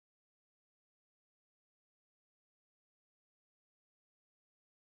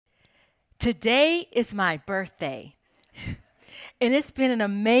Today is my birthday, and it's been an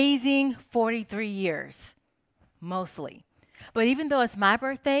amazing 43 years, mostly. But even though it's my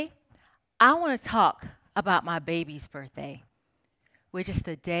birthday, I want to talk about my baby's birthday, which is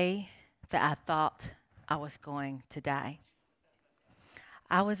the day that I thought I was going to die.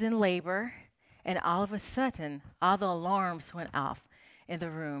 I was in labor, and all of a sudden, all the alarms went off in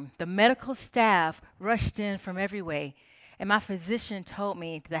the room. The medical staff rushed in from every way, and my physician told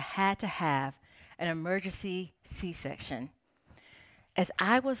me that I had to have an emergency C-section. As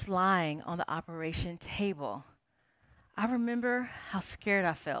I was lying on the operation table, I remember how scared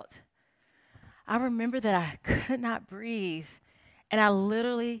I felt. I remember that I could not breathe, and I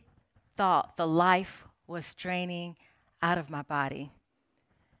literally thought the life was draining out of my body.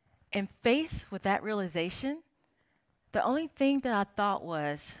 And faced with that realization, the only thing that I thought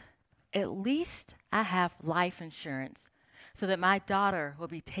was, at least I have life insurance so that my daughter will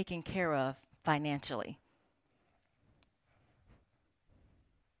be taken care of financially.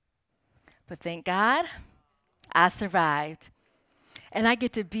 But thank God, I survived, and I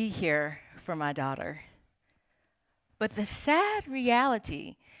get to be here for my daughter. But the sad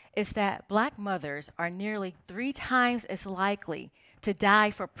reality is that Black mothers are nearly 3 times as likely to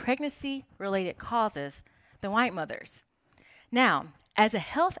die for pregnancy-related causes than white mothers. Now, as a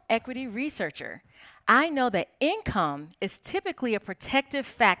health equity researcher, I know that income is typically a protective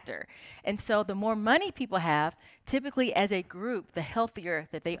factor. And so the more money people have, typically as a group, the healthier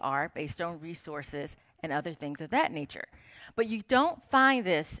that they are based on resources and other things of that nature. But you don't find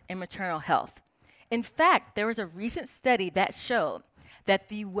this in maternal health. In fact, there was a recent study that showed that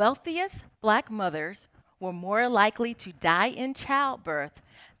the wealthiest Black mothers were more likely to die in childbirth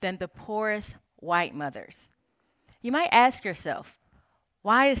than the poorest white mothers. You might ask yourself,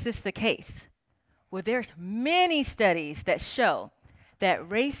 why is this the case? Well, there's many studies that show that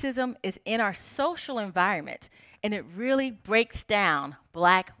racism is in our social environment, and it really breaks down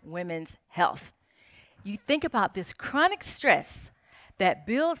Black women's health. You think about this chronic stress that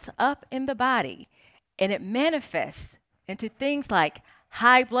builds up in the body, and it manifests into things like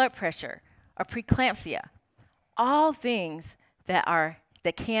high blood pressure or preeclampsia, all things that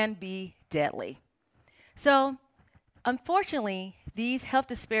can be deadly. So, unfortunately, these health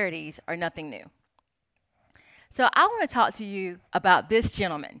disparities are nothing new. So I want to talk to you about this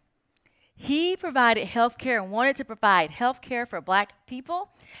gentleman. He provided health care and wanted to provide health care for Black people,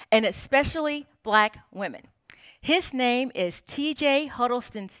 and especially Black women. His name is T.J.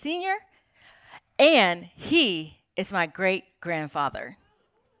 Huddleston Sr., and he is my great-grandfather.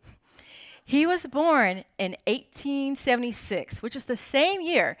 He was born in 1876, which was the same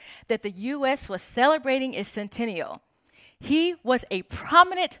year that the U.S. was celebrating its centennial. He was a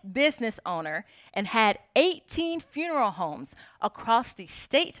prominent business owner and had 18 funeral homes across the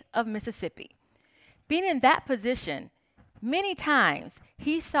state of Mississippi. Being in that position, many times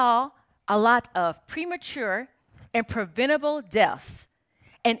he saw a lot of premature and preventable deaths.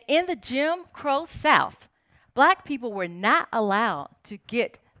 And in the Jim Crow South, Black people were not allowed to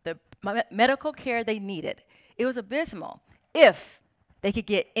get the medical care they needed. It was abysmal if they could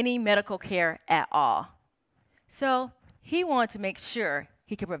get any medical care at all. So he wanted to make sure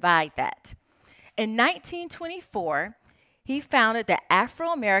he could provide that. In 1924, he founded the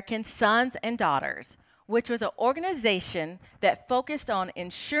Afro-American Sons and Daughters, which was an organization that focused on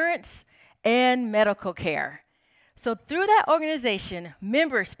insurance and medical care. So through that organization,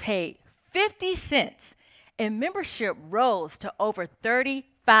 members paid 50 cents, and membership rose to over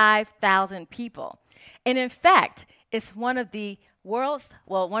 35,000 people. And in fact, it's one of the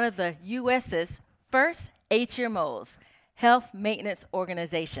U.S.'s first HMOs, health maintenance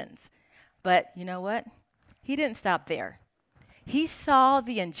organizations. But you know what? He didn't stop there. He saw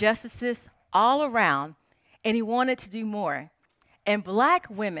the injustices all around, and he wanted to do more. And Black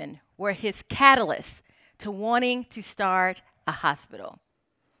women were his catalyst to wanting to start a hospital.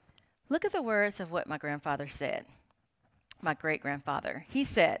 Look at the words of what my grandfather said, my great-grandfather. He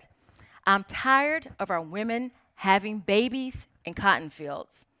said, "I'm tired of our women having babies in cotton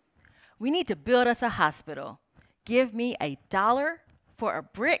fields. We need to build us a hospital. Give me $1 for a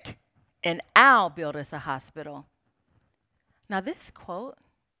brick, and I'll build us a hospital." Now, this quote,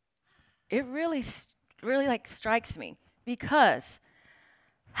 it really strikes me because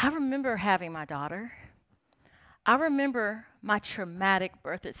I remember having my daughter. I remember my traumatic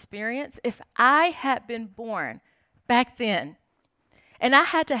birth experience. If I had been born back then and I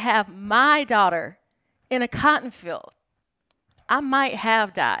had to have my daughter in a cotton field, I might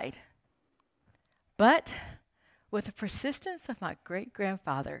have died. But with the persistence of my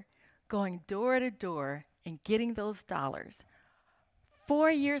great-grandfather going door to door and getting those dollars, 4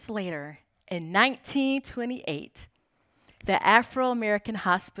 years later, In 1928, the Afro-American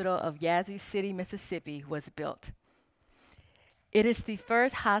Hospital of Yazoo City, Mississippi was built. It is the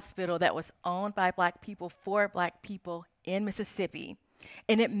first hospital that was owned by Black people for Black people in Mississippi,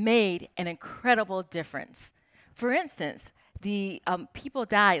 and it made an incredible difference. For instance, the people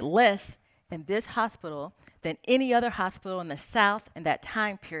died less in this hospital than any other hospital in the South in that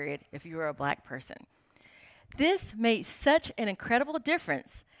time period if you were a Black person. This made such an incredible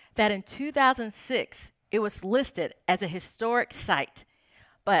difference that in 2006, it was listed as a historic site.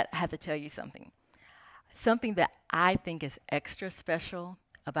 But I have to tell you something. Something that I think is extra special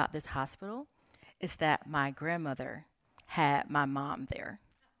about this hospital is that my grandmother had my mom there.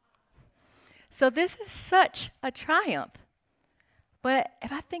 So this is such a triumph. But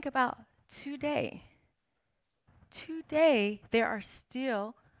if I think about today, there are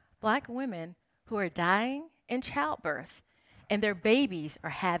still Black women who are dying in childbirth, and their babies are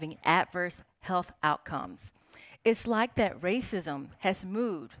having adverse health outcomes. It's like that racism has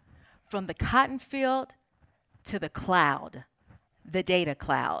moved from the cotton field to the cloud, the data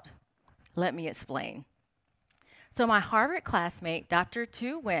cloud. Let me explain. So my Harvard classmate, Dr.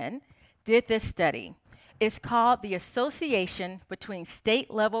 Tu Nguyen, did this study. It's called the Association Between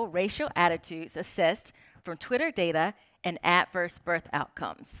State-Level Racial Attitudes Assessed from Twitter Data and Adverse Birth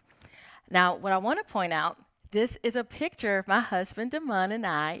Outcomes. Now, what I want to point out, this is a picture of my husband, Damon, and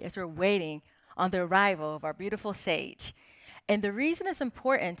I as we're waiting on the arrival of our beautiful Sage. And the reason it's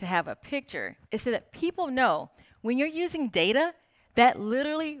important to have a picture is so that people know when you're using data, that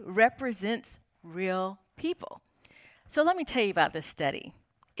literally represents real people. So let me tell you about this study.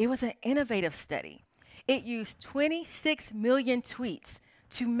 It was an innovative study. It used 26 million tweets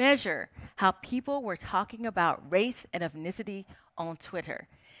to measure how people were talking about race and ethnicity on Twitter.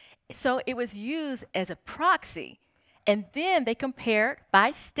 So it was used as a proxy, and then they compared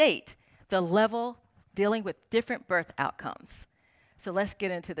by state the level dealing with different birth outcomes. So let's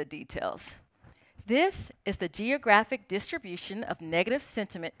get into the details. This is the geographic distribution of negative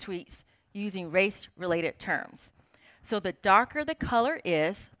sentiment tweets using race-related terms. So the darker the color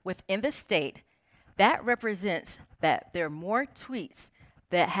is within the state, that represents that there are more tweets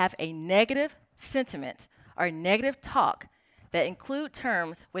that have a negative sentiment or negative talk that include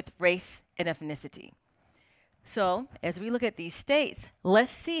terms with race and ethnicity. So as we look at these states,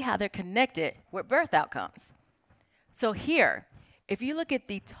 let's see how they're connected with birth outcomes. So here, if you look at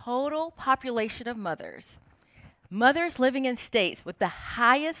the total population of mothers living in states with the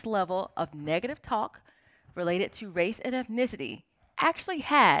highest level of negative talk related to race and ethnicity actually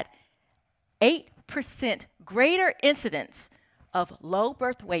had 8% greater incidence of low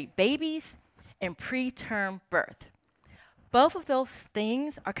birth weight babies and preterm birth. Both of those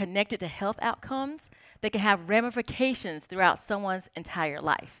things are connected to health outcomes that can have ramifications throughout someone's entire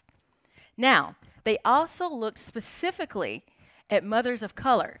life. Now, they also looked specifically at mothers of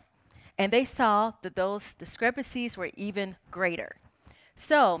color, and they saw that those discrepancies were even greater.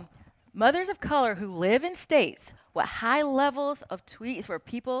 So, mothers of color who live in states with high levels of tweets where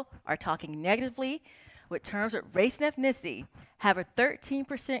people are talking negatively with terms of race and ethnicity have a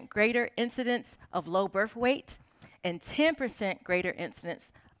 13% greater incidence of low birth weight and 10% greater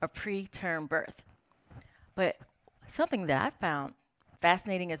incidence of preterm birth. But something that I found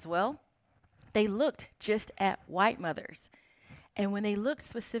fascinating as well, they looked just at white mothers. And when they looked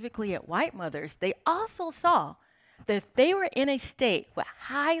specifically at white mothers, they also saw that if they were in a state with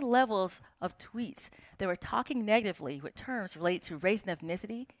high levels of tweets that were talking negatively with terms related to race and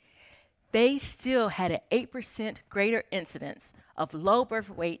ethnicity, they still had an 8% greater incidence of low birth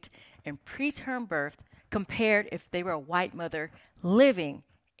weight and preterm birth compared if they were a white mother living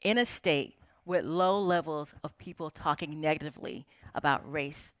in a state with low levels of people talking negatively about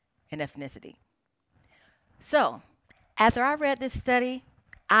race and ethnicity. So, after I read this study,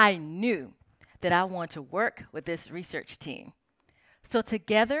 I knew that I want to work with this research team. So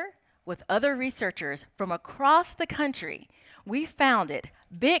together with other researchers from across the country, we founded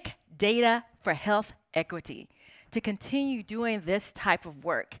Big Data for Health Equity to continue doing this type of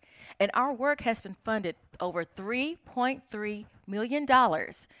work. And our work has been funded over $3.3 million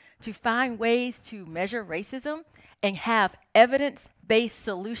to find ways to measure racism and have evidence-based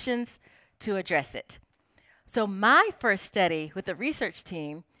solutions to address it. So my first study with the research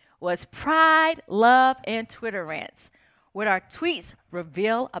team was Pride, Love, and Twitter Rants, what our tweets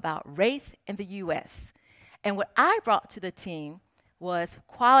reveal about race in the US. And what I brought to the team was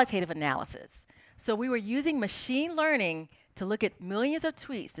qualitative analysis. So we were using machine learning to look at millions of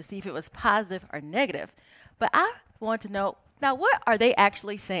tweets to see if it was positive or negative. But I want to know, now what are they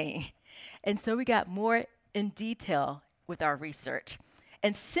actually saying? And so we got more in detail with our research.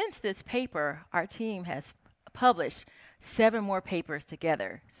 And since this paper, our team has published 7 more papers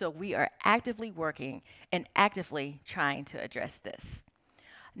together. So we are actively working and actively trying to address this.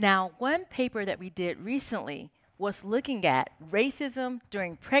 Now, one paper that we did recently was looking at racism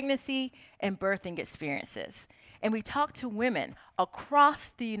during pregnancy and birthing experiences. And we talked to women across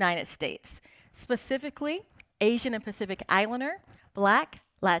the United States, specifically Asian and Pacific Islander, Black,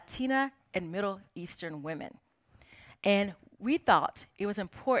 Latina, and Middle Eastern women. And we thought it was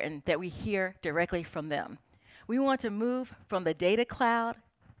important that we hear directly from them. We want to move from the data cloud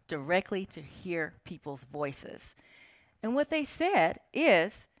directly to hear people's voices. And what they said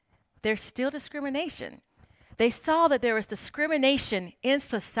is there's still discrimination. They saw that there was discrimination in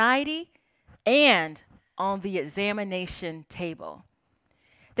society and on the examination table.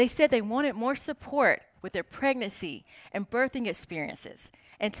 They said they wanted more support with their pregnancy and birthing experiences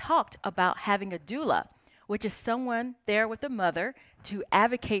and talked about having a doula, which is someone there with the mother to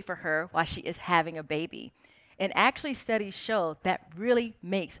advocate for her while she is having a baby. And actually, studies show that really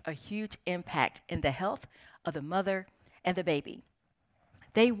makes a huge impact in the health of the mother and the baby.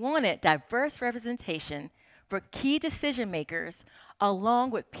 They wanted diverse representation for key decision makers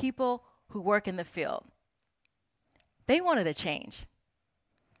along with people who work in the field. They wanted a change.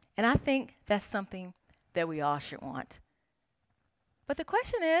 And I think that's something that we all should want. But the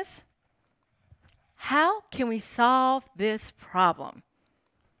question is, how can we solve this problem?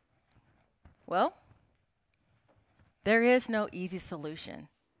 Well, there is no easy solution,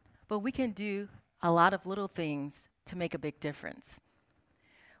 but we can do a lot of little things to make a big difference.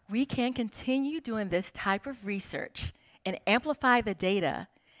 We can continue doing this type of research and amplify the data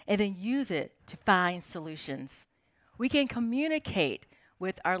and then use it to find solutions. We can communicate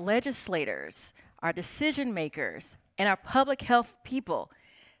with our legislators, our decision makers, and our public health people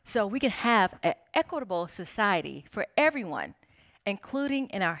so we can have an equitable society for everyone, including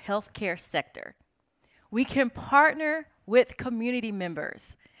in our healthcare sector. We can partner with community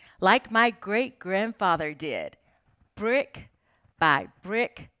members, like my great-grandfather did, brick by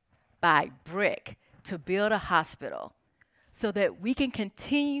brick by brick, to build a hospital so that we can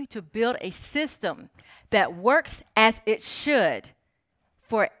continue to build a system that works as it should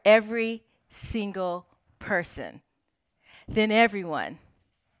for every single person. Then everyone,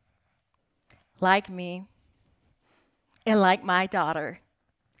 like me and like my daughter,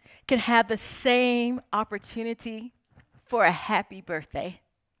 can have the same opportunity for a happy birthday.